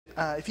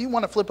if you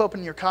want to flip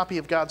open your copy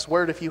of God's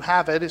Word, if you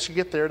have it, as you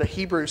get there to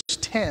Hebrews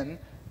 10,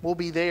 we'll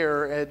be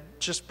there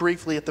just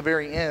briefly at the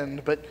very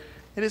end, but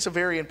it is a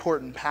very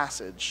important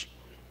passage.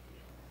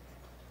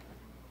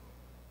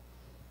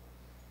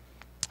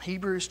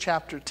 Hebrews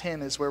chapter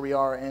 10 is where we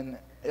are in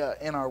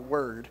our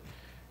Word.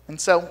 And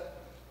so,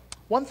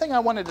 one thing I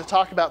wanted to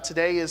talk about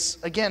today is,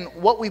 again,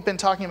 what we've been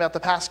talking about the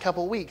past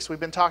couple weeks. We've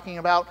been talking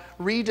about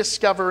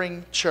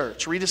rediscovering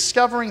church,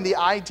 rediscovering the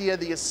idea,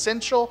 the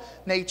essential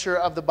nature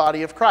of the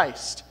body of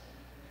Christ.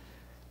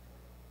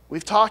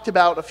 We've talked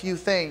about a few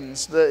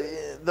things.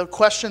 The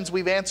questions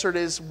we've answered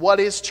is, what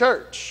is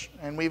church?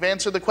 And we've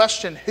answered the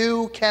question,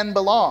 who can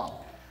belong?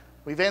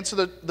 We've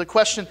answered the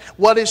question,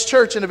 what is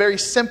church, in a very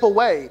simple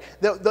way.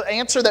 The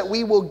answer that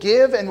we will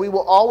give and we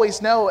will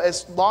always know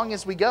as long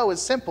as we go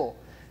is simple.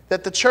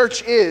 That the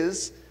church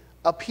is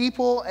a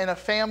people and a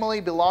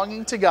family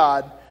belonging to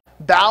God,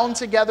 bound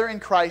together in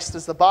Christ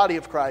as the body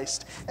of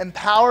Christ,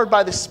 empowered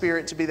by the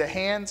Spirit to be the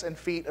hands and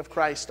feet of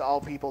Christ to all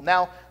people.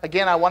 Now,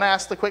 again, I want to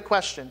ask the quick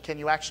question. Can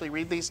you actually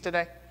read these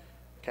today?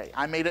 Okay,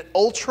 I made it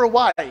ultra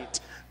white,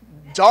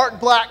 dark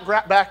black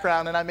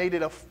background, and I made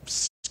it a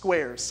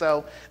square.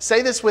 So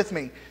say this with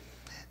me.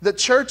 The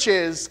church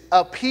is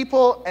a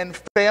people and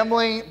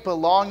family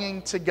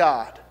belonging to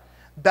God,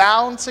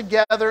 bound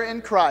together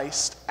in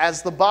Christ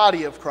as the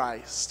body of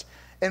Christ,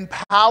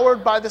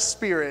 empowered by the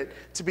Spirit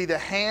to be the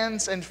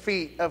hands and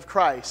feet of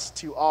Christ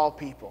to all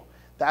people.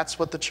 That's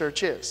what the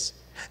church is.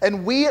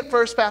 And we at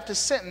First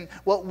Baptist Sinton,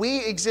 what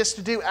we exist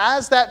to do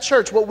as that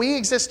church, what we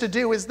exist to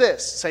do is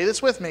this. Say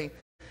this with me.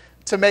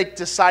 To make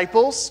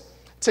disciples,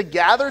 to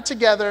gather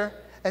together,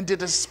 and to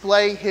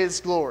display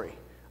His glory.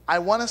 I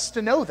want us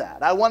to know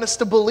that. I want us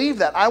to believe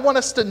that. I want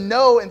us to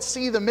know and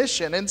see the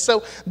mission. And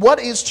so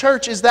what is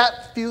church is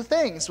that few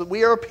things.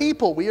 We are a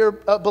people. We are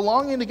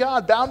belonging to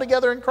God, bound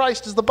together in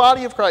Christ as the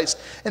body of Christ,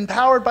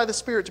 empowered by the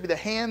Spirit to be the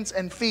hands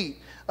and feet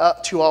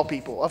to all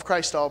people, of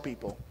Christ to all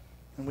people.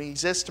 And we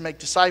exist to make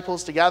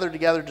disciples, to gather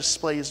together, to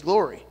display His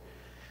glory.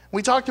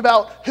 We talked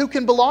about who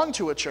can belong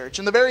to a church.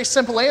 And the very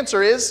simple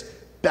answer is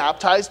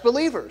baptized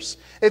believers.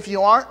 If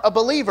you aren't a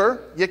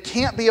believer, you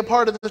can't be a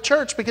part of the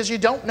church because you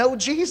don't know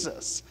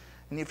Jesus.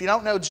 And if you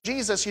don't know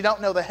Jesus, you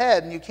don't know the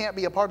head, and you can't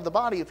be a part of the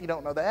body if you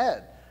don't know the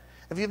head.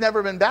 If you've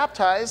never been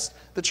baptized,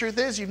 the truth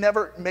is you've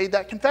never made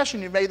that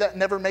confession. You've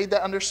never made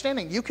that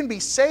understanding. You can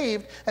be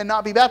saved and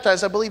not be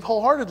baptized, I believe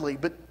wholeheartedly,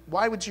 but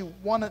why would you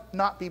want to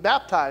not be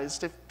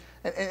baptized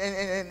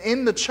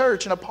in the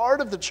church and a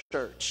part of the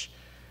church?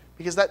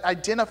 Because that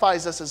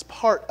identifies us as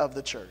part of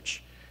the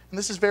church. And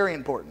this is very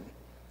important.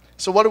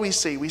 So what do we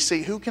see? We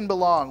see who can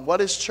belong,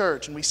 what is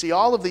church, and we see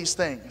all of these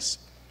things.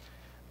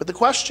 But the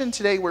question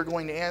today we're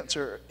going to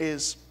answer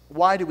is,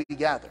 why do we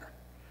gather?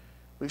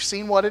 We've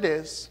seen what it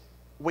is.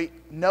 We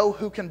know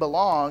who can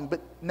belong, but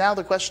now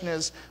the question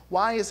is,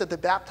 why is it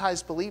that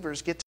baptized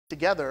believers get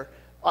together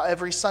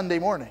every Sunday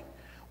morning?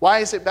 Why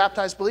is it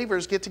baptized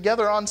believers get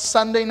together on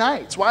Sunday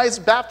nights? Why is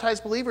it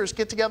baptized believers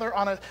get together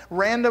on a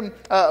random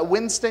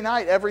Wednesday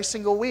night every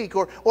single week?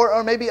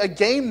 Or maybe a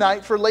game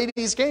night for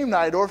ladies' game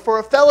night or for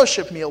a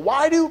fellowship meal?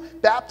 Why do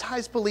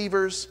baptized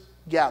believers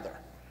gather?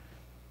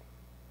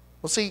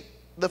 Well, see,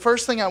 the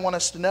first thing I want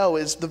us to know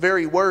is the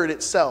very word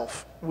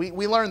itself.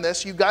 We learned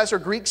this. You guys are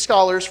Greek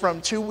scholars from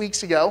 2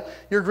 weeks ago.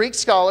 You're Greek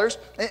scholars.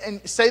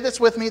 And say this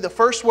with me. The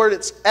first word,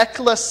 it's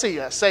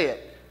ekklesia. Say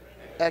it.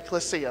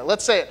 Ekklesia.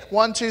 Let's say it.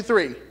 1, 2,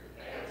 3.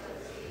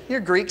 You're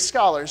Greek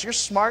scholars. You're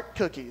smart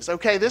cookies.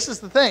 Okay, this is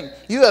the thing.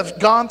 You have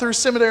gone through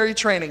seminary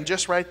training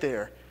just right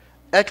there.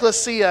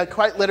 Ekklesia,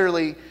 quite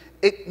literally,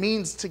 it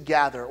means to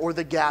gather or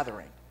the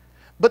gathering.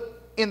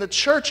 But in the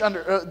church, in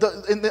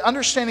the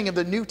understanding of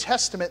the New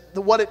Testament,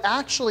 what it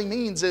actually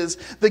means is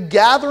the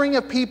gathering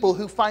of people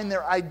who find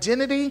their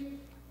identity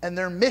and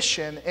their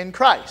mission in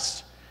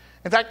Christ.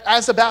 In fact,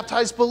 as a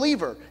baptized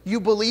believer, you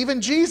believe in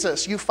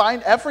Jesus. You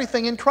find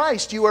everything in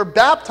Christ. You are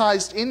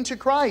baptized into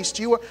Christ.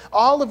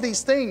 All of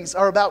these things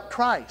are about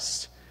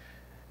Christ.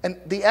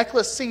 And the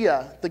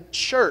ecclesia, the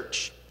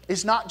church,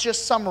 is not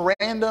just some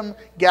random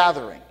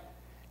gathering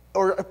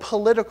or a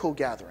political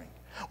gathering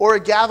or a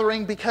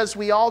gathering because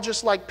we all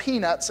just like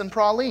peanuts and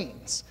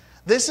pralines.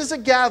 This is a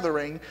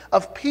gathering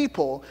of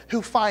people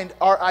who find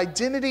our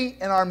identity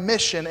and our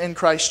mission in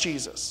Christ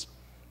Jesus.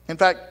 In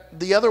fact,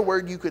 the other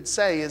word you could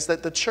say is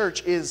that the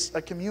church is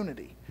a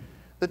community.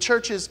 The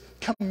church is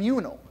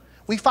communal.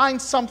 We find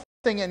something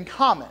in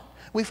common.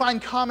 We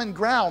find common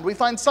ground. We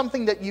find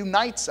something that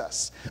unites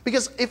us.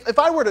 Because if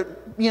I were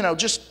to,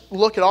 just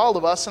look at all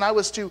of us and I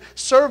was to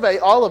survey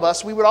all of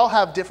us, we would all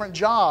have different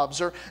jobs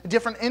or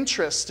different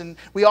interests. And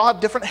we all have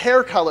different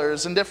hair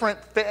colors and different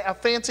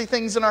fancy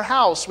things in our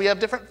house. We have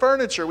different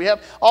furniture. We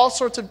have all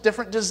sorts of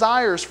different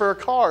desires for a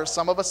car.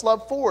 Some of us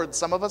love Fords.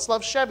 Some of us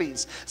love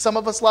Chevys. Some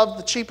of us love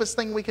the cheapest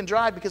thing we can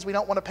drive because we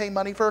don't want to pay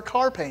money for a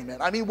car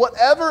payment. I mean,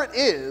 whatever it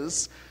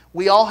is,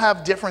 we all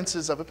have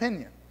differences of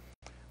opinion.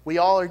 We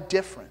all are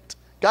different.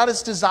 God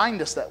has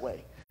designed us that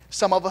way.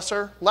 Some of us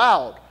are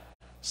loud.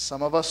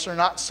 Some of us are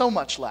not so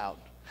much loud.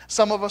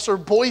 Some of us are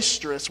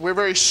boisterous. We're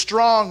very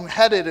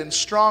strong-headed and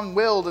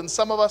strong-willed, and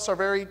some of us are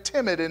very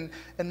timid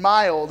and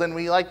mild, and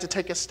we like to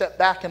take a step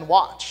back and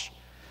watch.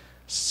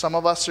 Some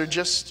of us are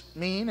just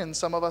mean, and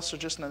some of us are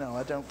just, no,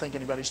 I don't think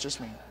anybody's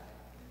just mean.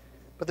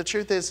 But the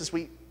truth is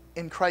we,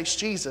 in Christ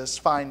Jesus,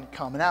 find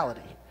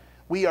commonality.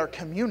 We are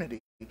community.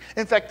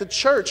 In fact, the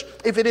church,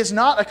 if it is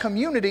not a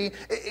community,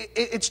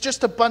 it's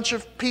just a bunch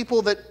of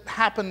people that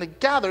happen to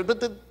gather.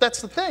 But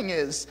that's the thing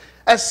is,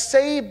 as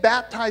saved,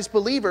 baptized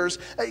believers,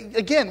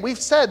 again, we've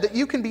said that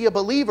you can be a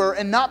believer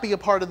and not be a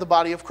part of the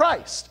body of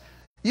Christ.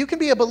 You can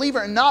be a believer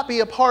and not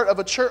be a part of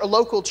a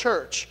local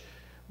church.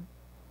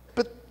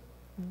 But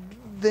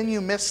then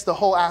you miss the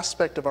whole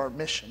aspect of our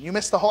mission. You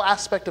miss the whole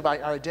aspect of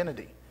our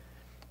identity.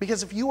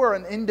 Because if you are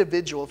an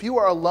individual, if you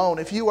are alone,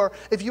 if you are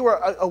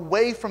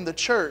away from the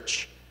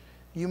church,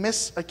 you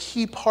miss a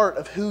key part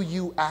of who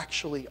you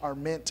actually are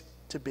meant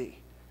to be.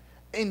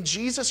 In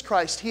Jesus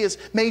Christ, He has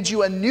made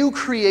you a new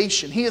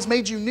creation. He has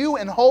made you new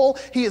and whole.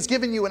 He has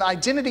given you an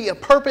identity, a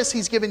purpose.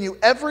 He's given you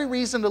every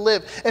reason to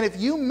live. And if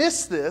you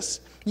miss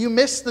this, you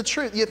miss the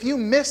truth. If you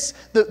miss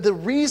the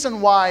reason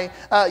why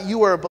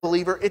you are a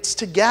believer, it's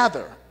to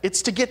gather.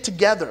 It's to get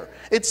together.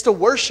 It's to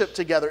worship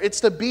together.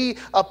 It's to be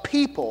a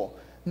people,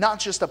 not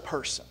just a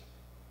person.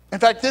 In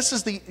fact, this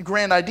is the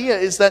grand idea,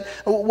 is that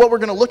what we're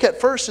going to look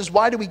at first is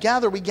why do we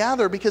gather? We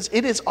gather because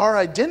it is our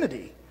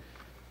identity.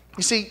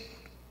 You see,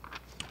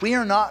 we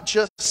are not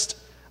just,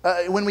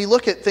 when we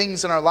look at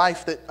things in our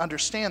life that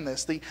understand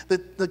this,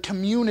 the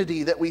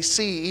community that we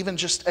see, even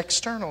just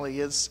externally,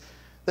 is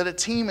that a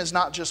team is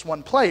not just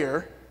one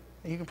player.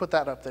 You can put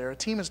that up there. A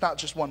team is not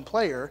just one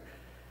player.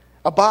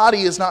 A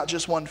body is not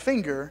just one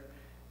finger.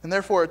 And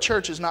therefore, a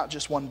church is not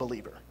just one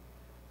believer.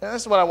 And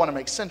this is what I want to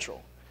make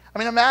central. I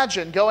mean,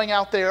 imagine going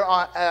out there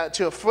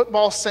to a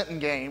football Sinton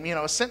game,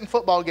 a Sinton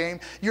football game.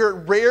 You're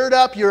reared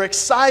up, you're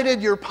excited,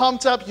 you're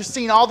pumped up, you've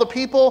seen all the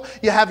people,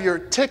 you have your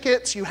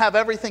tickets, you have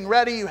everything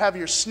ready, you have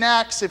your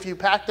snacks if you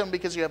packed them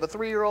because you have a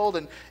 3-year-old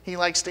and he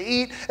likes to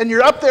eat. And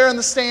you're up there in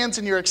the stands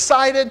and you're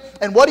excited.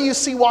 And what do you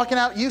see walking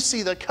out? You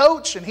see the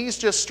coach and he's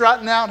just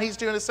strutting out and he's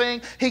doing his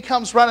thing. He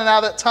comes running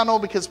out of that tunnel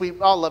because we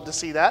all love to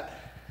see that.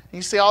 And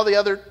you see all the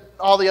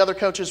other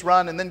coaches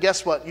run, and then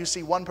guess what? You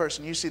see one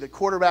person. You see the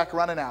quarterback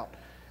running out.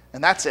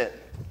 And that's it.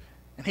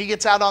 And he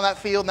gets out on that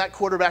field, and that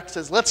quarterback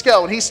says, let's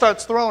go. And he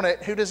starts throwing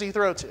it. Who does he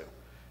throw to?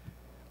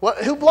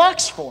 Who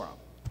blocks for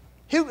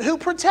him? Who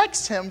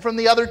protects him from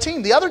the other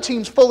team? The other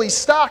team's fully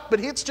stocked, but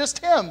it's just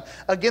him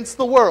against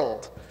the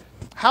world.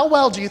 How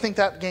well do you think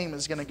that game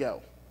is going to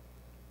go?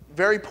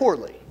 Very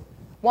poorly.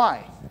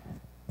 Why?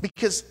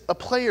 Because a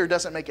player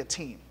doesn't make a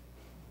team.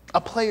 A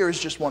player is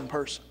just one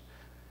person.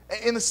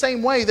 In the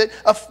same way that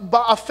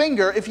a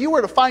finger, if you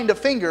were to find a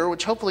finger,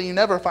 which hopefully you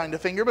never find a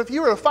finger, but if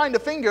you were to find a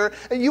finger,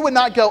 you would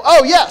not go,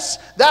 oh yes,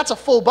 that's a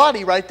full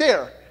body right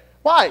there.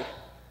 Why?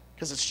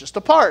 Because it's just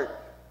a part.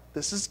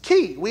 This is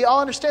key. We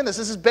all understand this.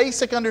 This is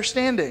basic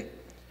understanding.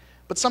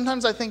 But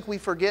sometimes I think we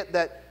forget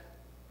that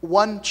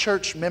one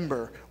church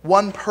member,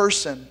 one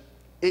person,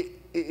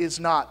 is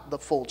not the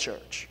full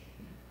church.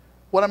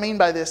 What I mean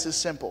by this is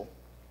simple.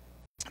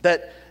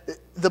 That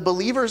the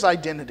believer's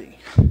identity...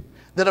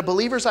 That a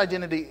believer's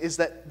identity is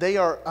that they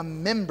are a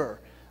member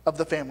of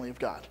the family of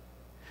God.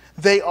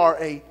 They are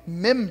a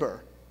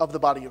member of the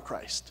body of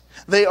Christ.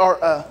 They are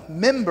a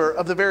member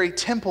of the very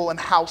temple and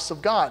house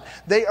of God.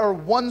 They are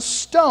one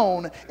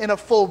stone in a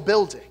full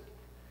building.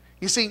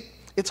 You see,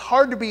 it's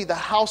hard to be the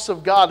house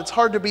of God. It's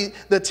hard to be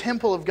the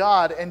temple of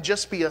God and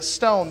just be a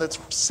stone that's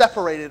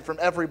separated from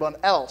everyone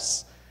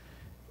else.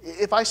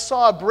 If I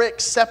saw a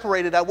brick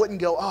separated, I wouldn't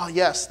go, oh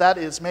yes, that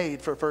is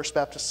made for First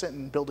Baptist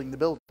Sinton building the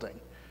building.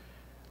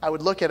 I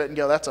would look at it and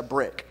go, that's a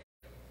brick.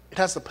 It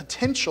has the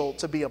potential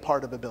to be a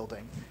part of a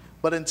building.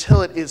 But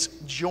until it is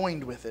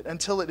joined with it,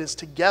 until it is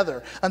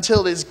together,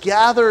 until it is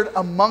gathered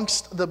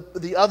amongst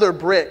the other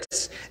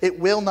bricks, it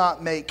will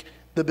not make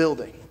the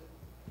building.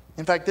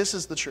 In fact, this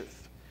is the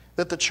truth.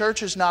 That the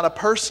church is not a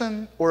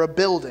person or a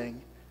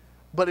building,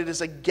 but it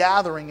is a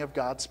gathering of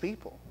God's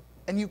people.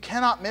 And you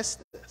cannot miss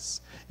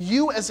this.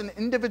 You as an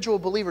individual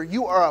believer,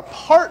 you are a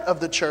part of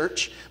the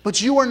church,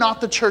 but you are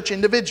not the church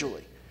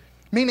individually.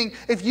 Meaning,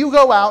 if you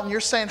go out and you're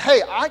saying,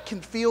 hey, I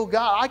can feel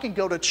God. I can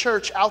go to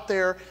church out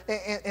there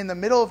in the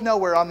middle of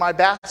nowhere on my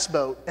bass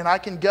boat, and I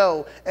can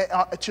go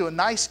to a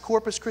nice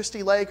Corpus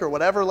Christi lake or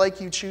whatever lake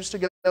you choose to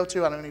go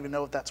to. I don't even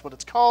know if that's what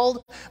it's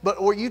called.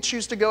 Or you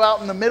choose to go out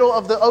in the middle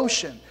of the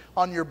ocean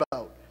on your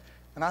boat.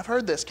 And I've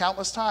heard this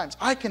countless times.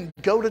 I can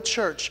go to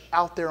church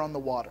out there on the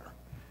water.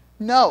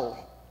 No.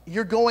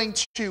 You're going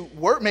to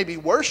maybe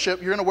worship.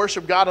 You're going to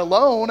worship God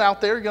alone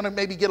out there. You're going to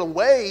maybe get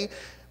away.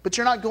 But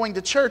you're not going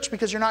to church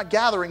because you're not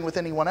gathering with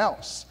anyone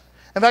else.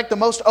 In fact, the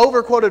most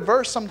overquoted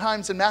verse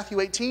sometimes in Matthew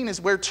 18 is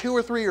where 2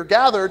 or 3 are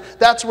gathered,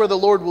 that's where the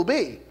Lord will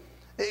be.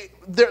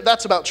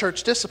 That's about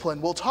church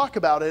discipline. We'll talk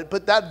about it.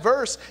 But that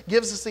verse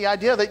gives us the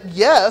idea that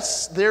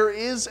yes, there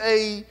is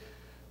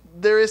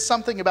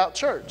something about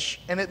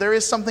church. And there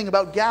is something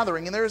about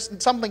gathering. And there is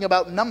something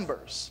about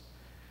numbers.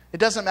 It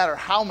doesn't matter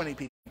how many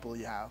people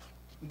you have.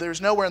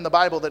 There's nowhere in the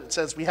Bible that it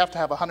says we have to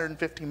have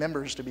 150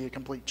 members to be a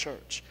complete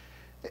church.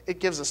 It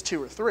gives us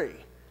 2 or 3.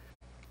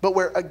 But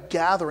where a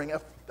gathering,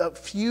 a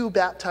few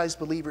baptized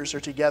believers are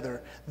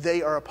together,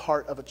 they are a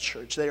part of a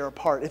church. They are a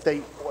part. If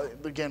they,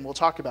 again, we'll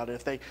talk about it,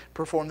 if they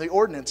perform the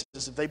ordinances,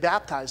 if they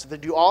baptize, if they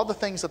do all the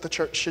things that the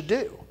church should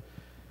do.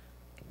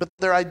 But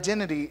their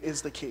identity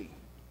is the key.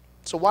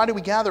 So why do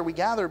we gather? We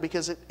gather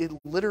because it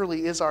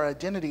literally is our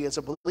identity as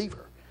a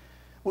believer.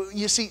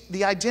 You see,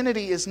 the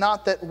identity is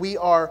not that we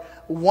are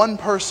one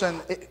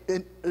person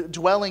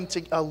dwelling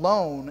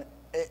alone.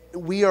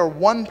 We are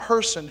one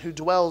person who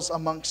dwells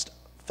amongst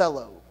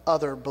fellow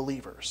other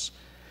believers.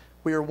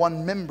 We are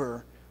one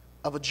member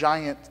of a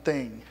giant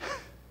thing.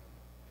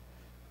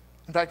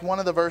 In fact, one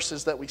of the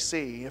verses that we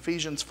see,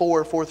 Ephesians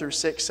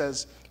 4:4-6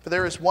 says, "For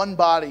there is one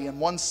body and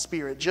one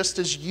Spirit, just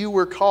as you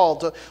were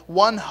called to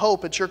one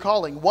hope at your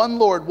calling, one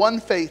Lord, one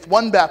faith,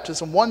 one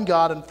baptism, one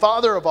God and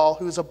Father of all,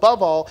 who is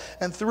above all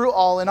and through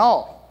all in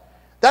all."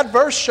 That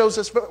verse shows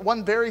us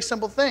one very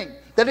simple thing,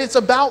 that it's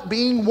about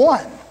being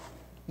one.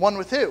 One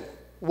with who?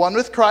 One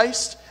with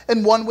Christ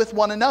and one with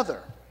one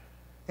another.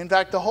 In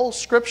fact, the whole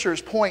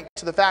scriptures point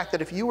to the fact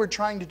that if you were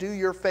trying to do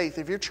your faith,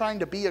 if you're trying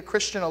to be a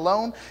Christian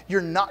alone, you're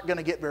not going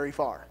to get very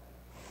far.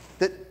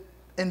 That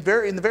in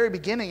the very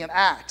beginning in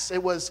Acts,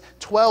 it was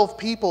 12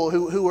 people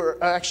who were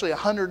actually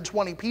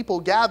 120 people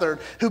gathered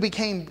who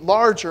became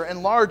larger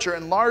and larger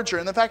and larger.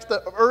 And in fact,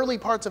 the early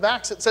parts of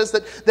Acts, it says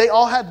that they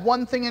all had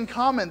one thing in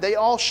common. They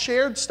all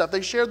shared stuff.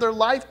 They shared their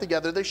life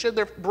together. They shared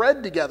their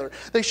bread together.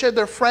 They shared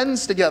their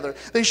friends together.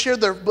 They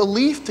shared their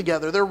belief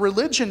together, their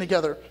religion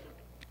together.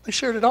 They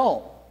shared it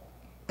all.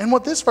 And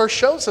what this verse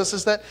shows us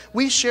is that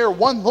we share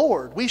one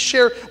Lord. We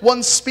share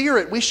one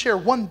Spirit. We share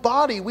one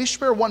body. We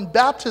share one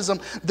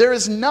baptism. There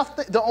is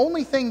nothing, the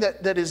only thing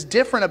that is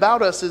different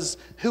about us is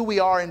who we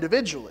are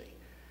individually.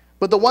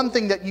 But the one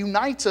thing that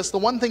unites us, the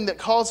one thing that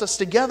calls us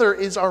together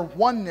is our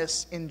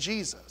oneness in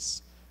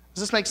Jesus.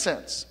 Does this make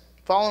sense?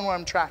 Following where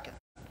I'm tracking?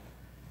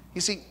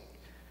 You see,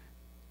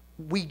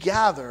 we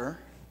gather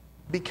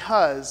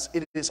because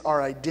it is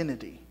our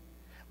identity.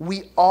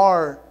 We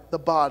are the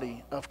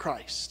body of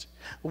Christ.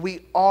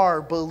 We are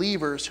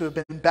believers who have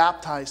been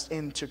baptized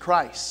into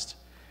Christ.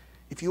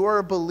 If you are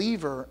a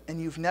believer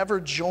and you've never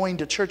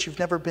joined a church, you've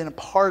never been a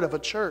part of a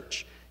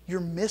church,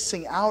 you're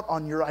missing out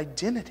on your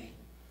identity.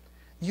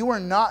 You are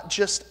not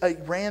just a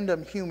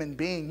random human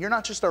being. You're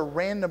not just a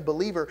random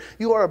believer.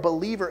 You are a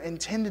believer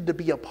intended to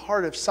be a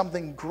part of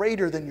something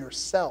greater than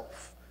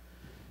yourself.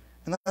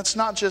 And that's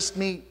not just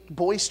me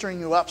boistering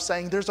you up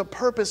saying there's a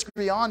purpose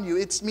beyond you.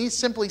 It's me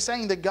simply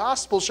saying the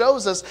gospel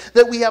shows us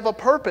that we have a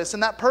purpose,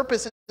 and that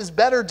purpose is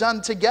better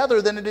done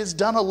together than it is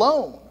done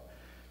alone.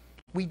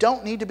 We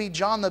don't need to be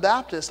John the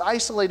Baptist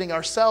isolating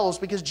ourselves,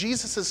 because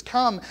Jesus has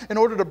come in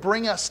order to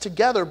bring us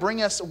together,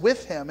 bring us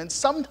with Him. And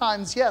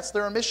sometimes, yes,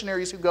 there are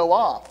missionaries who go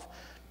off,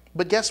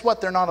 but guess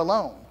what? They're not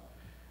alone.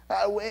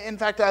 In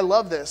fact, I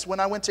love this. When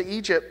I went to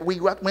Egypt, we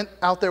went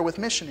out there with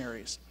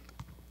missionaries.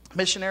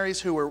 Missionaries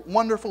who were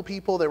wonderful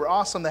people. They were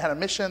awesome. They had a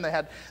mission. They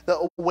had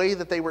the way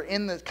that they were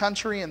in the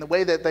country and the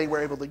way that they were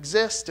able to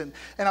exist. And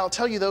I'll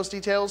tell you those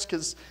details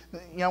because,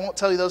 I won't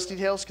tell you those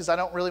details because I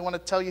don't really want to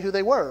tell you who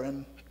they were,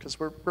 and because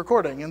we're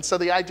recording. And so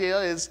the idea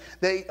is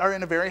they are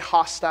in a very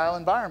hostile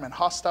environment,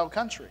 hostile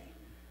country.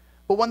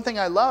 But one thing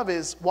I love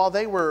is while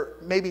they were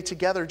maybe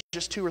together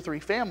just 2 or 3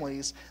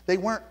 families, they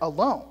weren't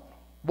alone.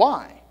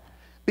 Why?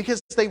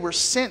 Because they were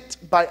sent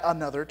by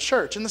another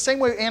church. In the same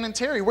way, Ann and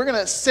Terry, we're going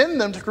to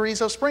send them to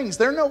Carrizo Springs.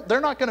 They're not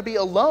going to be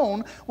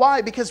alone.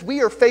 Why? Because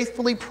we are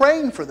faithfully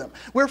praying for them.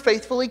 We're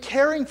faithfully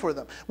caring for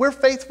them. We're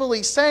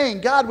faithfully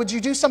saying, God, would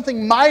you do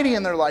something mighty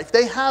in their life?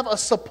 They have a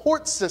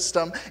support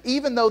system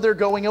even though they're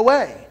going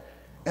away.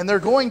 And they're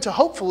going to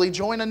hopefully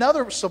join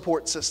another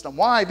support system.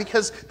 Why?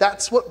 Because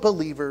that's what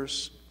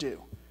believers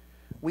do.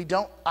 We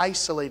don't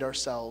isolate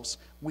ourselves.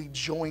 We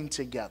join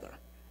together.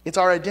 It's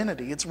our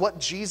identity. It's what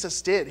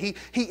Jesus did.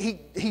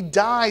 He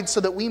died so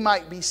that we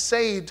might be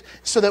saved,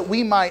 so that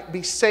we might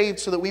be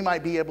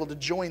be able to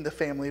join the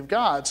family of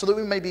God, so that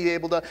we may be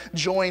able to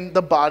join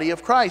the body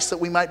of Christ, that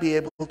we might be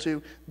able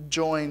to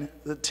join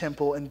the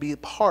temple and be a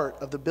part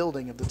of the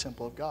building of the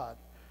temple of God.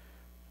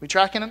 We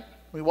tracking it?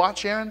 We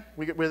watch, Aaron?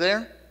 We're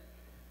there?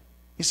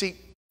 You see,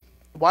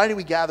 why do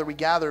we gather? We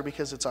gather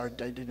because it's our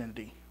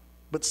identity.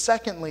 But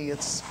secondly,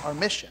 it's our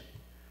mission.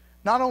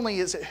 Not only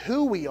is it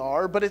who we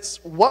are, but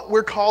it's what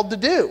we're called to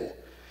do.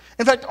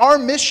 In fact, our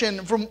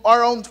mission from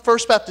our own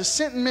First Baptist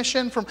Sinton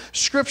mission, from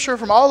Scripture,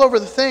 from all over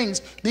the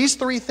things, these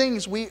 3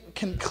 things we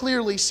can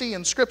clearly see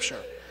in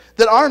Scripture.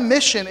 That our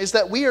mission is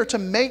that we are to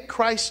make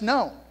Christ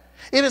known.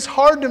 It is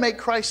hard to make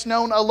Christ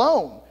known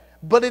alone,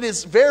 but it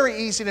is very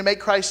easy to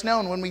make Christ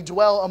known when we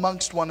dwell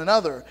amongst one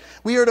another.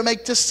 We are to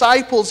make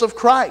disciples of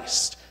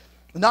Christ,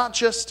 not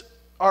just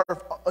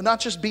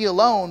be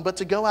alone, but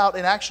to go out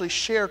and actually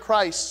share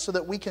Christ so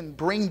that we can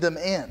bring them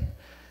in.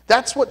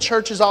 That's what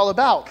church is all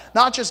about.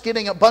 Not just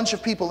getting a bunch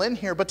of people in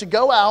here, but to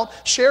go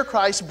out, share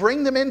Christ,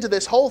 bring them into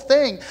this whole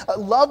thing,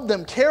 love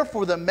them, care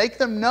for them, make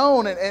them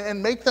known,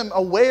 and make them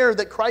aware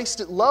that Christ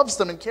loves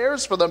them and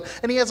cares for them,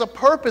 and He has a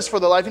purpose for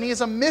their life, and He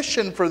has a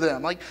mission for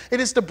them. Like,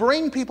 it is to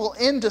bring people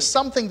into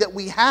something that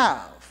we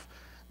have.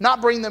 Not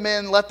bring them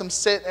in, let them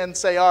sit and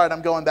say, all right,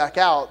 I'm going back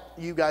out.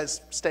 You guys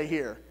stay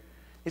here.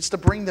 It's to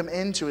bring them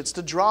into, it's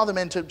to draw them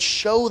in, to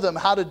show them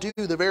how to do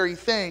the very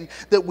thing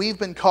that we've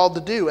been called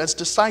to do as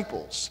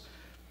disciples.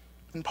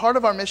 And part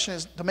of our mission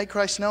is to make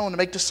Christ known, to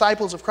make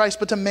disciples of Christ,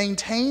 but to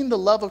maintain the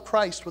love of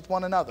Christ with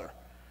one another.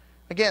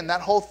 Again,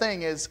 that whole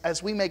thing is,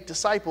 as we make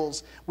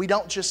disciples, we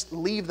don't just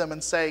leave them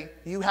and say,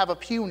 you have a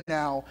pew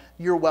now,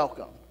 you're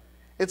welcome.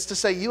 It's to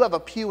say you have a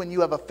pew and you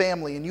have a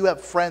family and you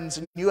have friends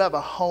and you have a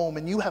home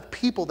and you have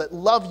people that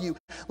love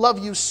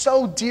you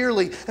so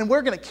dearly, and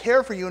we're going to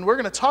care for you, and we're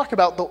going to talk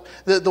about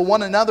the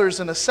one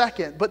another's in a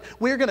second, but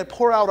we're going to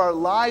pour out our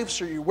lives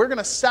for you. We're going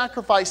to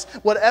sacrifice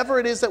whatever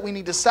it is that we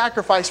need to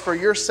sacrifice for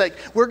your sake.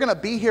 We're going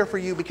to be here for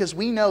you because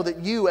we know that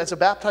you as a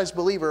baptized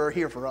believer are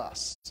here for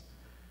us.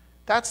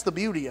 That's the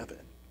beauty of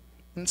it.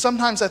 And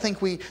sometimes I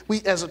think we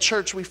as a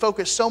church, we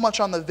focus so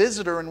much on the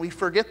visitor and we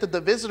forget that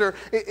the visitor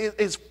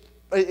is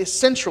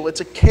central. It's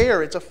a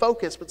care, it's a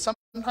focus, but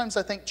sometimes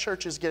I think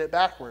churches get it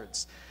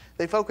backwards.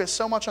 They focus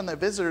so much on the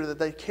visitor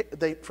that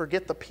they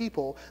forget the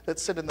people that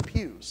sit in the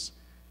pews.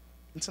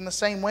 It's in the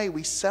same way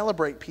we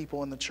celebrate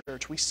people in the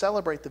church. We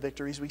celebrate the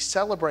victories. We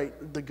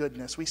celebrate the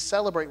goodness. We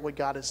celebrate what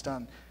God has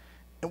done.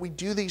 And we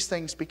do these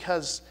things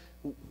because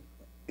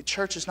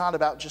church is not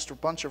about just a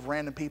bunch of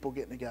random people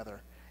getting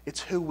together. It's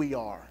who we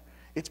are.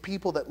 It's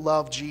people that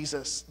love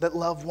Jesus, that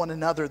love one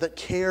another, that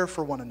care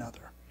for one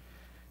another.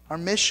 Our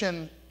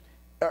mission,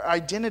 our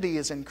identity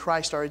is in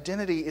Christ. Our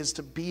identity is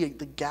to be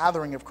the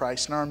gathering of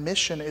Christ. And our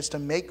mission is to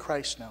make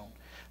Christ known,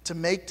 to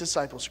make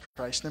disciples of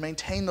Christ, and to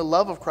maintain the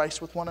love of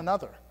Christ with one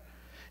another.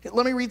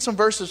 Let me read some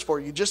verses for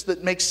you, just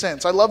that make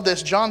sense. I love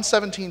this, John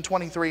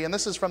 17:23, and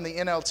this is from the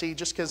NLT,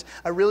 just because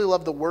I really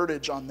love the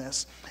wordage on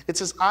this. It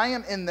says, I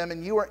am in them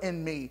and you are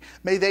in me.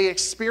 May they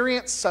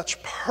experience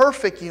such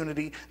perfect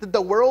unity that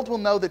the world will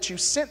know that you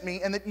sent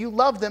me and that you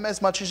love them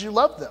as much as you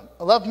love them.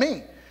 Love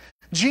me.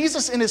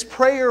 Jesus, in his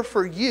prayer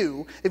for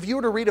you, if you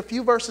were to read a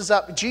few verses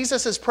up,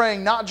 Jesus is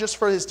praying not just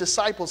for his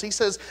disciples. He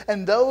says,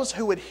 and those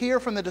who would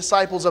hear from the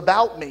disciples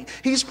about me.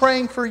 He's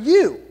praying for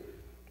you.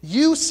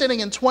 You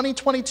sitting in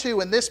 2022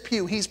 in this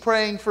pew, he's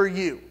praying for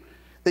you.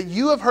 That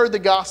you have heard the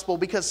gospel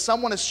because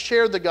someone has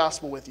shared the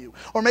gospel with you.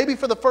 Or maybe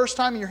for the first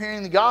time you're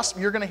hearing the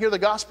gospel, you're going to hear the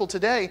gospel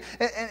today,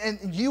 and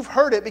you've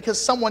heard it because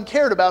someone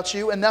cared about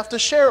you enough to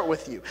share it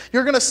with you.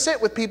 You're going to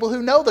sit with people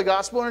who know the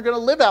gospel and are going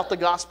to live out the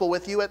gospel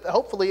with you,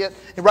 hopefully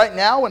right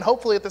now, and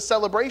hopefully at the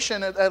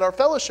celebration at our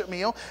fellowship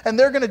meal. And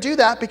they're going to do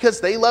that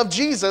because they love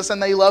Jesus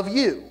and they love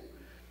you.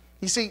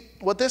 You see,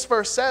 what this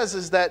verse says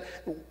is that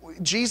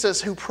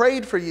Jesus, who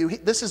prayed for you,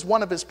 this is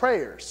one of his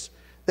prayers.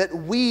 That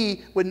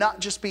we would not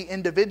just be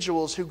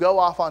individuals who go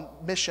off on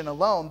mission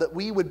alone, that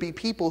we would be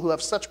people who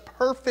have such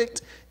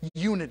perfect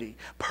unity,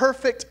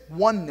 perfect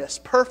oneness,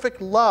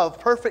 perfect love,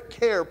 perfect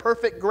care,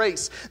 perfect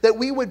grace, that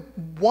we would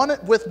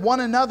with one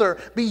another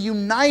be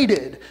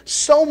united,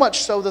 so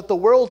much so that the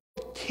world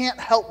can't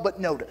help but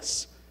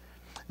notice.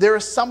 There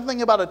is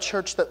something about a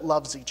church that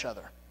loves each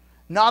other.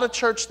 Not a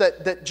church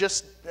that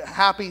just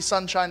happy,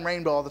 sunshine,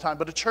 rainbow all the time,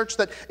 but a church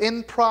that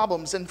in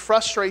problems, in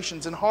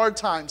frustrations, in hard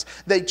times,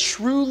 they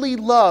truly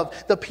love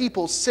the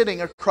people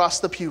sitting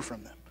across the pew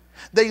from them.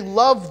 They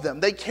love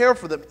them. They care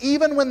for them.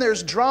 Even when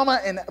there's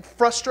drama and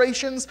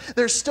frustrations,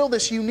 there's still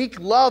this unique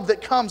love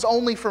that comes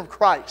only from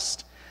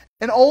Christ.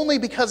 And only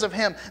because of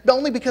him,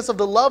 only because of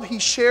the love he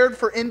shared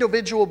for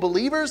individual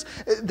believers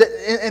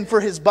and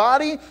for his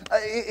body,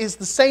 is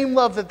the same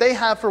love that they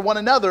have for one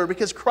another.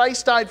 Because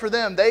Christ died for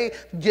them, they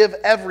give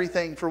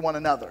everything for one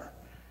another.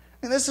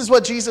 And this is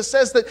what Jesus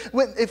says, that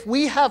if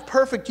we have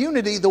perfect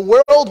unity, the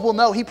world will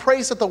know. He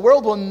prays that the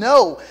world will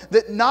know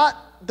that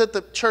not that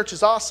the church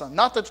is awesome,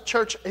 not that the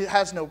church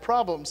has no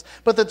problems,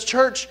 but that the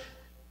church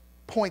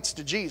points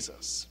to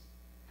Jesus.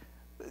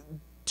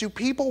 Do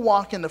people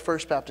walk into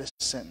First Baptist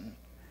Sinton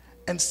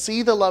and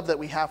see the love that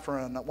we have for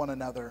one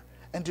another,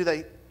 and do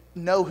they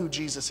know who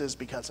Jesus is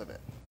because of it?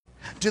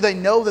 Do they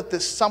know that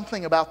there's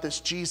something about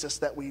this Jesus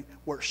that we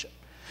worship?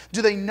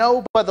 Do they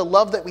know by the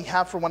love that we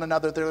have for one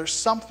another, there's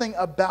something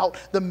about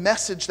the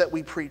message that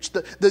we preach,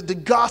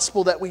 the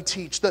gospel that we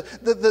teach,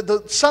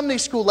 the Sunday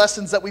school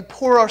lessons that we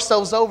pour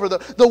ourselves over,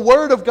 the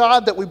word of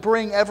God that we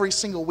bring every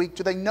single week?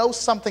 Do they know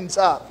something's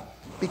up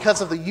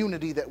because of the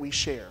unity that we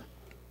share?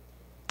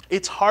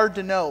 It's hard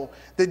to know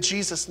that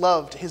Jesus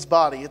loved his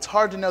body. It's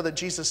hard to know that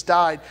Jesus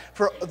died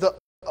for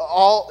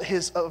all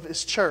of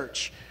his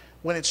church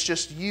when it's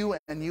just you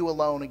and you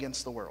alone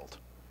against the world.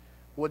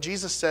 What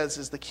Jesus says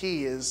is the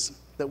key is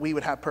that we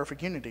would have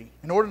perfect unity.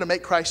 In order to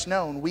make Christ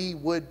known, we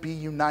would be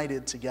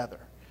united together.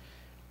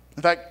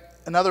 In fact,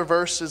 another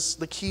verse is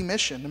the key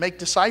mission, to make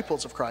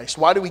disciples of Christ.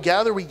 Why do we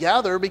gather? We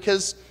gather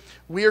because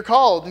We are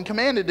called and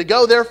commanded to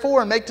go,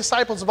 therefore, and make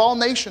disciples of all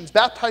nations,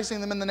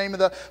 baptizing them in the name of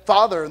the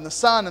Father and the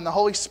Son and the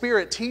Holy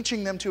Spirit,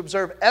 teaching them to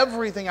observe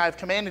everything I have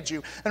commanded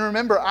you. And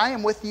remember, I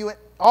am with you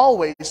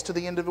always to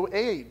the end of the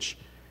age.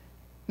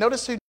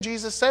 Notice who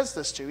Jesus says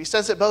this to. He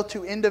says it both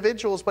to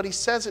individuals, but he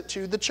says it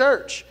to the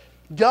church.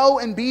 Go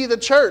and be the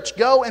church.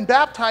 Go and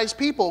baptize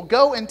people.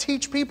 Go and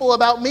teach people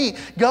about me.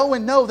 Go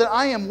and know that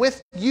I am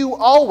with you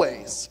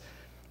always.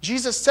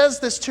 Jesus says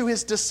this to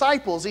his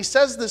disciples. He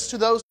says this to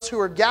those who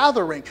are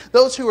gathering.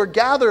 Those who are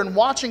gathered and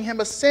watching him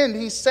ascend.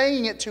 He's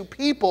saying it to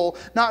people,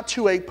 not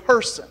to a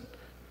person.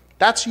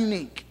 That's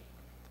unique.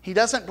 He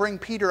doesn't bring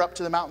Peter up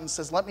to the mountain and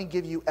says, let me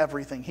give you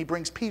everything. He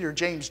brings Peter,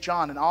 James,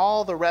 John, and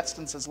all the rest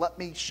and says, let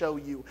me show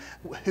you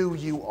who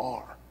you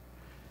are.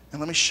 And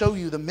let me show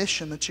you the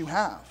mission that you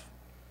have.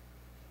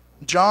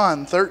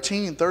 John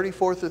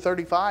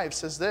 13:34-35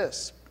 says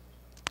this,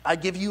 I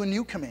give you a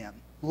new command.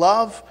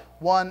 Love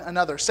one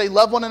another. Say,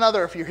 love one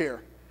another if you're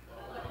here.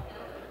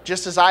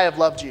 Just as I have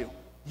loved you.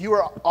 You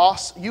are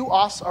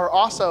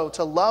also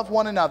to love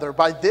one another.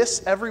 By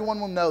this, everyone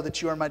will know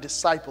that you are my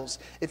disciples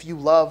if you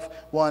love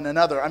one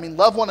another. I mean,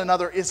 love one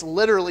another is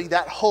literally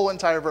that whole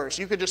entire verse.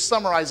 You could just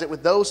summarize it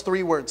with those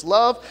three words.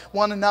 Love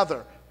one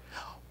another.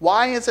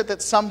 Why is it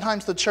that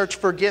sometimes the church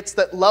forgets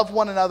that love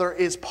one another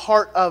is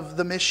part of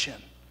the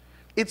mission?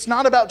 It's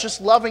not about just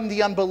loving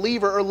the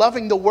unbeliever or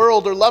loving the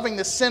world or loving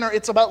the sinner.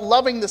 It's about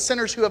loving the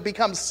sinners who have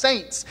become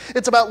saints.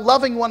 It's about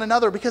loving one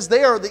another because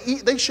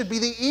they should be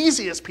the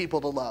easiest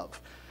people to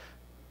love.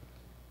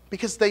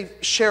 Because they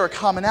share a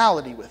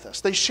commonality with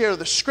us. They share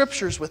the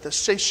scriptures with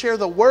us. They share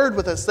the word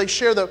with us. They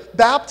share the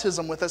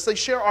baptism with us. They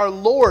share our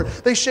Lord.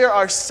 They share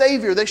our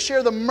Savior. They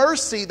share the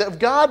mercy of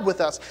God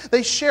with us.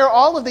 They share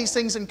all of these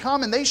things in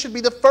common. They should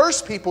be the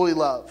first people we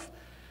love.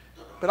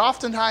 But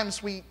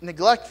oftentimes we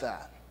neglect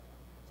that.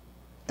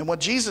 And what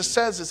Jesus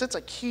says is it's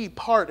a key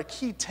part, a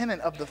key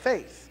tenet of the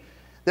faith.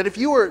 That if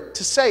you were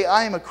to say,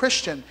 I am a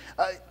Christian,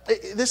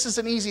 this is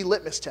an easy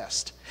litmus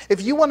test.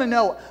 If you want to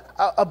know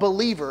a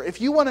believer,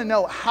 if you want to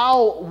know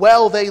how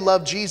well they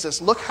love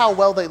Jesus, look how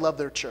well they love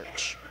their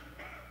church.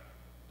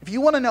 If you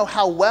want to know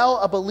how well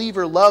a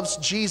believer loves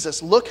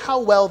Jesus, look how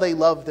well they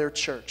love their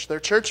church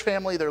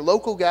family, their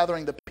local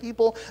gathering, the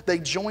people they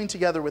join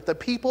together with, the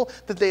people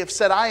that they have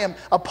said, I am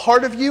a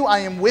part of you, I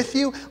am with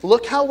you.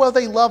 Look how well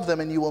they love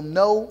them, and you will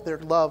know their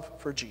love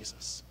for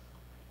Jesus.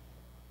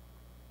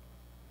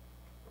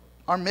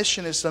 Our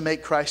mission is to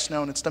make Christ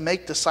known. It's to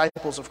make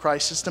disciples of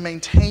Christ. It's to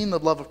maintain the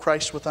love of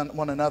Christ with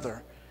one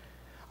another.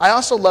 I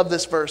also love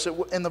this verse.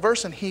 In the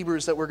verse in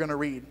Hebrews that we're going to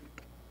read,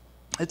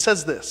 it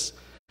says this.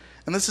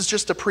 And this is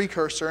just a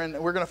precursor, and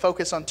we're going to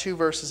focus on two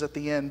verses at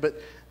the end.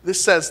 But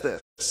this says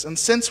this, and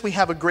since we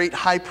have a great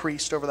high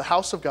priest over the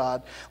house of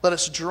God, let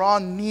us draw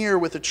near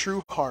with a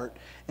true heart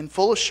in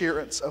full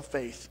assurance of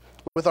faith,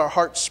 with our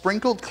hearts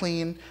sprinkled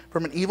clean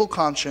from an evil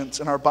conscience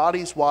and our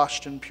bodies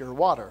washed in pure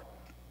water.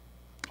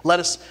 Let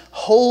us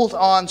hold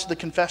on to the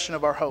confession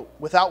of our hope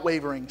without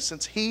wavering,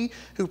 since he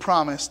who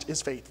promised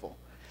is faithful.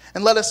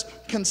 And let us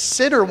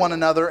consider one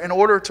another in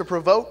order to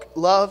provoke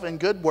love and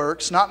good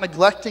works, not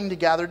neglecting to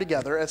gather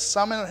together, as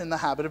some are in the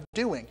habit of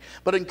doing,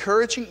 but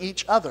encouraging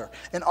each other,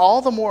 and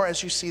all the more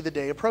as you see the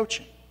day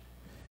approaching.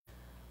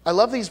 I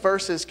love these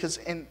verses because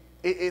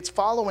it's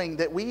following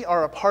that we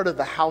are a part of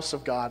the house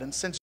of God. And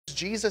since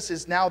Jesus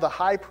is now the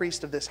high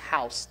priest of this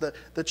house,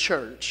 the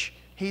church,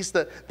 he's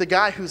the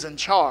guy who's in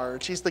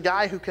charge. He's the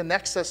guy who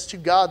connects us to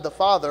God the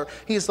Father.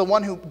 He's the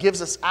one who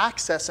gives us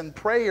access and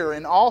prayer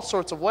in all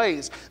sorts of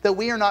ways. That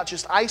we are not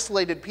just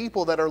isolated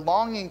people that are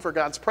longing for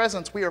God's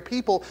presence. We are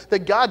people that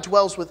God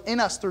dwells within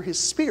us through his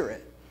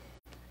Spirit.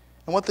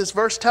 And what this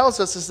verse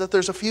tells us is that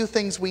there's a few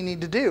things we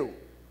need to do.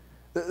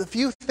 The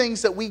few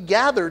things that we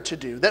gather to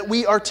do, that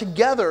we are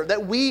together,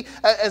 that we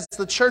as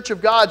the church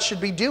of God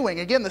should be doing.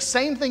 Again, the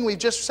same thing we've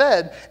just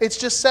said, it's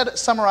just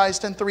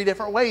summarized in three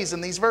different ways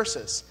in these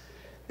verses.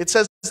 It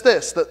says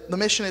this, that the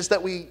mission is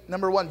that we,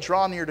 number one,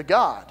 draw near to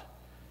God.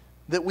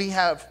 That we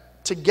have,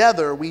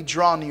 together, we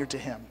draw near to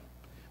him.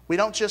 We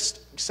don't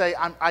just say,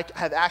 I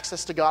have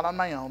access to God on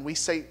my own. We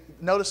say,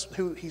 notice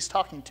who he's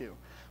talking to.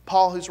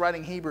 Paul, who's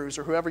writing Hebrews,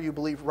 or whoever you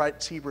believe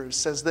writes Hebrews,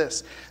 says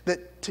this,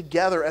 that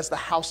together as the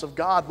house of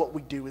God, what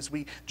we do is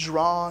we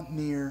draw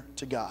near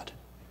to God.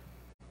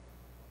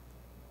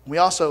 We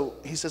also,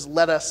 he says,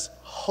 let us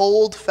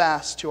hold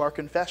fast to our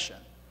confession.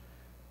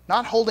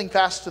 Not holding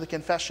fast to the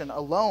confession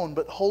alone,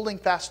 but holding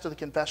fast to the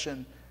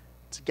confession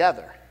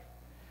together.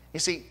 You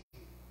see,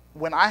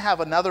 when I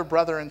have another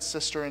brother and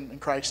sister in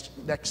Christ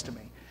next to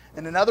me,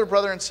 and another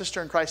brother and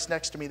sister in Christ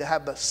next to me that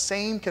have the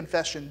same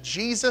confession,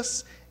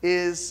 Jesus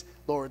is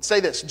Lord. Say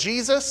this,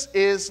 Jesus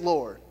is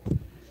Lord.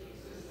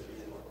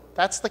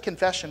 That's the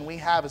confession we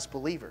have as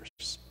believers.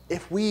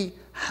 If we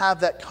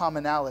have that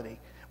commonality,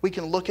 we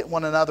can look at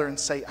one another and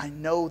say, I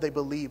know they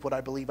believe what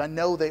I believe. I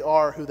know they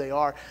are who they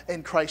are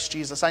in Christ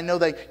Jesus. I know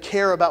they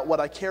care about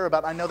what I care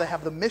about. I know they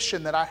have the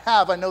mission that I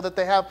have. I know that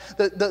they have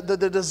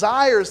the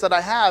desires that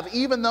I have.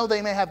 Even though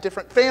they may have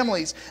different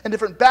families and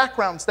different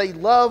backgrounds, they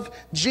love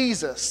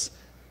Jesus.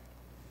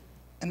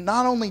 And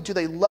not only do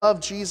they love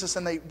Jesus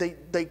and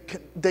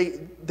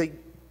they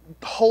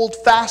hold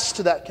fast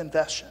to that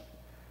confession,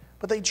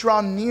 but they draw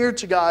near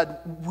to God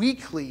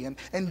weekly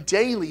and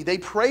daily. They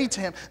pray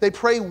to Him. They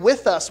pray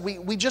with us.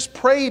 We just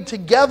prayed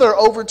together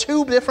over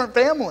 2 different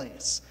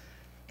families.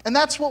 And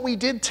that's what we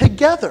did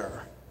together.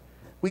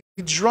 We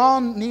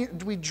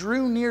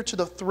drew near to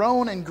the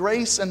throne and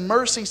grace and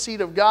mercy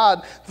seat of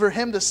God for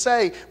Him to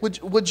say,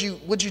 would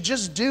you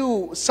just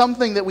do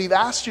something that we've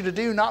asked you to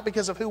do, not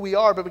because of who we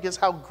are, but because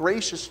how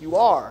gracious you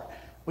are?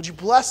 Would you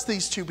bless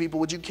these 2 people?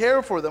 Would you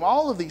care for them?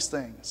 All of these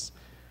things.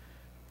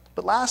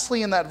 But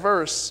lastly in that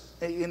verse,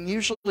 and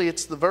usually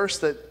it's the verse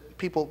that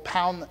people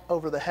pound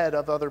over the head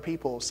of other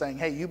people saying,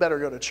 hey, you better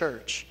go to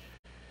church.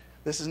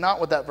 This is not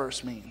what that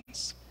verse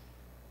means.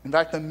 In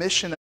fact, the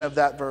mission of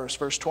that verse,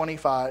 verse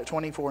 24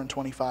 and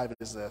 25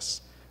 is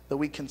this, that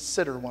we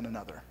consider one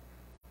another.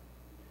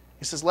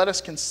 He says, let us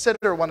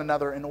consider one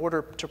another in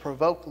order to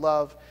provoke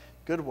love,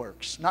 good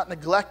works, not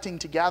neglecting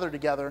to gather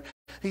together.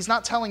 He's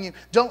not telling you,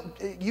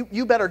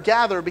 you better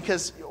gather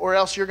because, or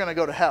else you're going to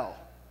go to hell.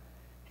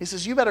 He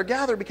says, you better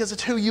gather because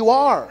it's who you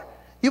are.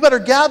 You better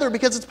gather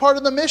because it's part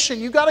of the mission.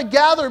 You got to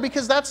gather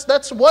because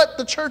that's what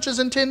the church is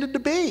intended to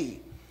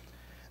be.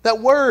 That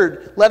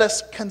word, let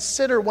us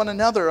consider one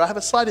another. I have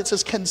a slide that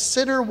says,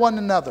 consider one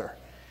another.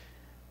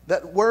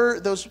 That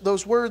word,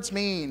 those words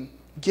mean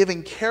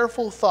giving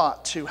careful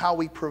thought to how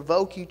we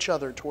provoke each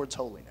other towards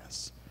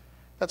holiness.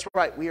 That's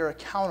right, we are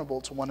accountable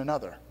to one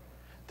another.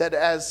 That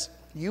as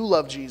you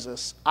love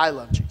Jesus, I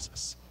love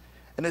Jesus.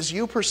 And as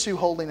you pursue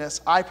holiness,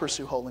 I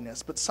pursue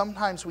holiness. But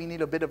sometimes we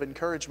need a bit of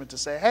encouragement to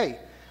say, hey,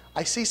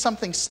 I see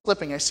something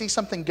slipping. I see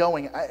something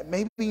going.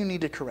 Maybe you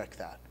need to correct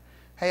that.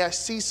 Hey, I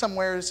see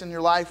somewheres in your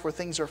life where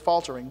things are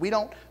faltering. We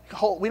don't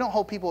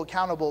hold people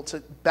accountable to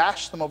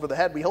bash them over the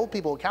head. We hold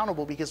people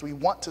accountable because we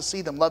want to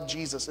see them love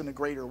Jesus in a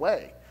greater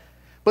way.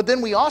 But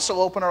then we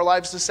also open our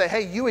lives to say,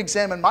 hey, you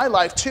examine my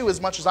life too as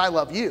much as I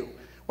love you.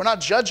 We're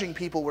not judging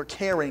people, we're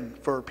caring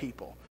for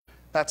people.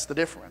 That's the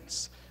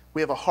difference.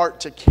 We have a heart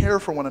to care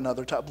for one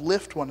another, to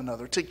uplift one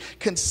another, to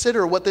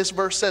consider what this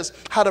verse says,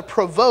 how to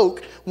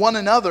provoke one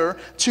another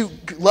to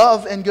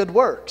love and good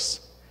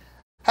works.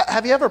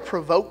 Have you ever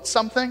provoked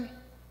something?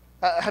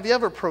 Have you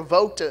ever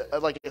provoked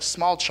a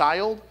small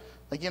child?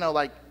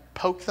 Like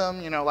poke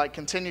them,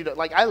 continue to,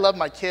 I love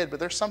my kid, but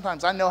there's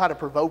sometimes I know how to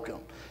provoke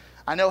them.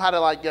 I know how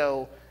to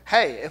go,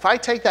 hey, if I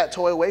take that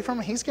toy away from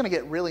him, he's going to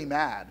get really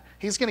mad.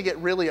 He's going to get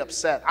really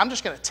upset. I'm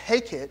just going to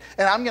take it,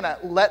 and I'm going to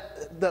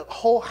let the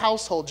whole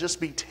household just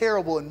be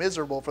terrible and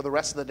miserable for the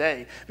rest of the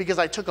day because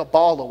I took a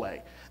ball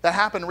away. That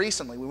happened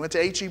recently. We went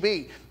to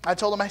HEB. I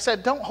told him, I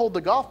said, don't hold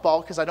the golf ball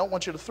because I don't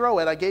want you to throw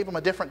it. I gave him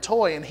a different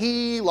toy, and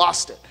he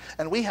lost it.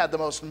 And we had the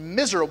most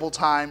miserable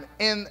time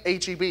in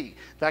HEB. In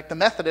fact, the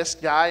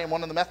Methodist guy, and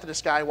one of the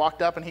Methodist guy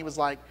walked up, and he was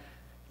like,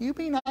 you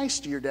be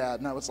nice to your dad.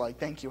 And I was like,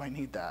 thank you, I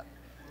need that.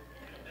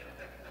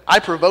 I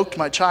provoked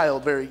my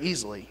child very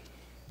easily.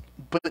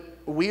 But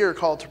we are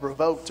called to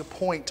provoke, to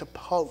point, to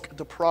poke,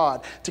 to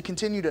prod, to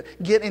continue to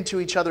get into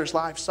each other's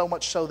lives so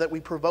much so that we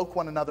provoke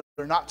one another,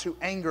 not to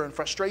anger and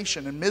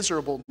frustration and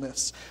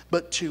miserableness,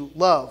 but to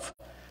love,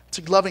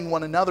 to loving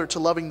one another, to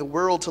loving the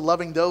world, to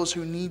loving those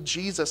who need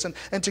Jesus,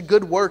 and to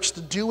good works,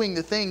 to doing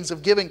the things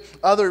of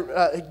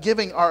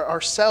giving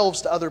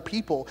ourselves to other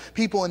people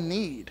in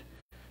need.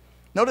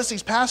 Notice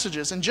these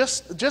passages, and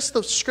just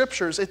the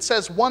scriptures, it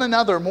says one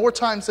another more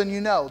times than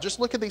you know.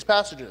 Just look at these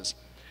passages.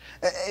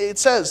 It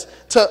says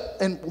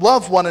to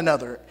love one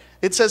another.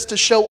 It says to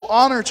show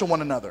honor to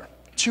one another,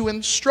 to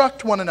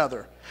instruct one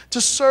another, to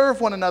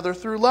serve one another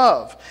through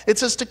love. It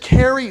says to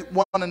carry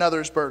one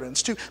another's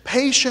burdens, to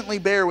patiently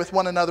bear with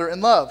one another in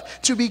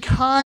love, to be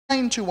kind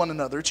to one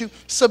another, to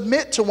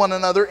submit to one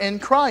another in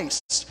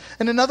Christ.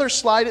 In another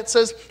slide it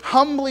says,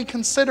 humbly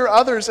consider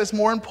others as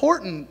more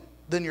important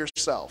than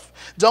yourself.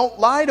 Don't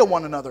lie to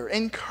one another.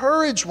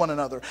 Encourage one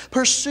another.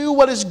 Pursue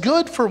what is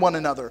good for one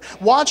another.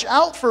 Watch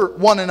out for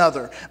one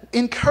another.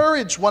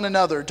 Encourage one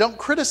another. Don't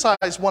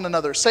criticize one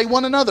another. Say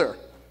one another.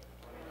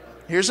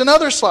 Here's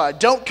another slide.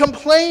 Don't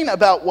complain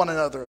about one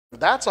another.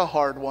 That's a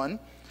hard one.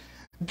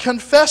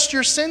 Confess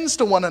your sins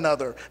to one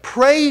another.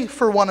 Pray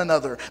for one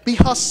another. Be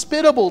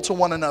hospitable to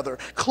one another.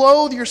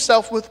 Clothe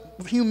yourself with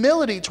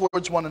humility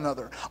towards one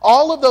another.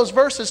 All of those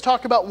verses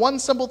talk about one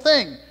simple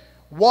thing.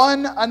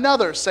 One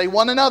another. Say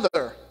one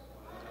another.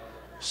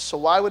 So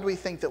why would we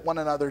think that one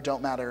another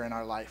don't matter in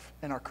our life,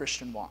 in our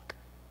Christian walk?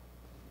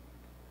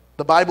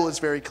 The Bible is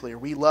very clear.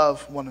 We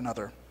love one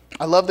another.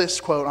 I love this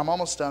quote. I'm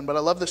almost done, but I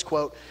love this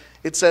quote.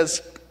 It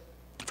says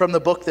from the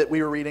book that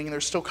we were reading, and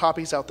there's still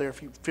copies out there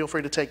if you feel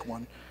free to take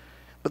one.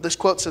 But this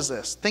quote says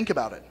this. Think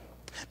about it.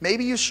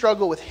 Maybe you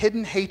struggle with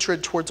hidden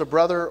hatred towards a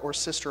brother or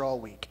sister all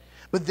week.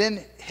 But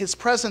then his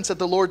presence at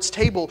the Lord's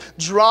table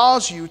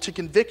draws you to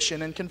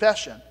conviction and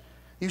confession.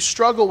 You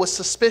struggle with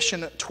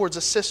suspicion towards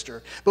a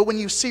sister, but when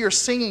you see her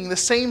singing the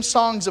same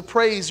songs of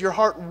praise, your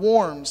heart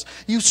warms.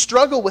 You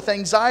struggle with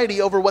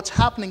anxiety over what's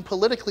happening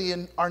politically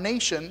in our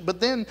nation,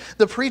 but then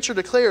the preacher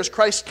declares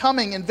Christ's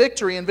coming in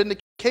victory and vindication.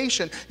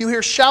 sanctification. You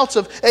hear shouts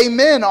of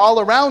amen all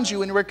around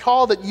you, and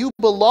recall that you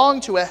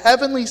belong to a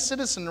heavenly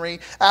citizenry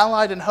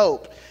allied in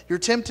hope. You're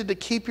tempted to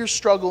keep your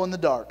struggle in the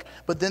dark,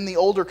 but then the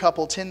older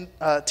couple,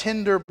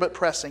 tender but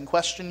pressing,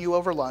 question you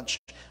over lunch.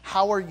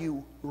 How are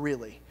you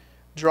really?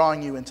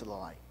 Drawing you into the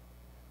light.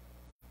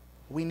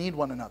 We need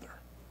one another.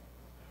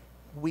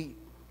 We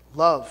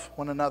love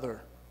one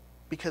another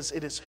because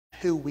it is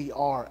who we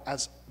are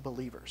as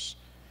believers.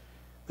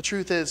 The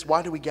truth is,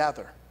 why do we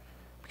gather?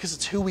 Because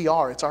it's who we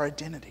are. It's our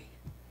identity.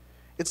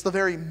 It's the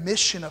very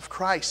mission of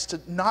Christ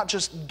to not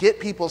just get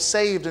people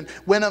saved and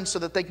win them so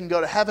that they can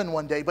go to heaven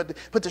one day, but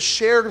to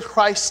share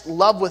Christ's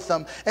love with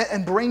them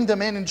and bring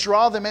them in and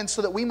draw them in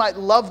so that we might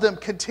love them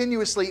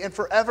continuously and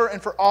forever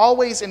and for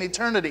always in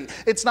eternity.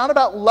 It's not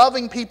about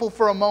loving people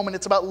for a moment.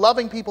 It's about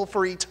loving people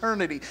for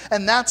eternity.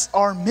 And that's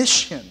our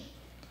mission.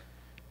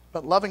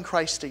 But loving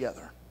Christ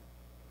together.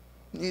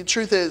 The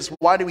truth is,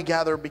 why do we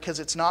gather?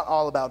 Because it's not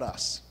all about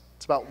us.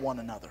 It's about one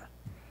another.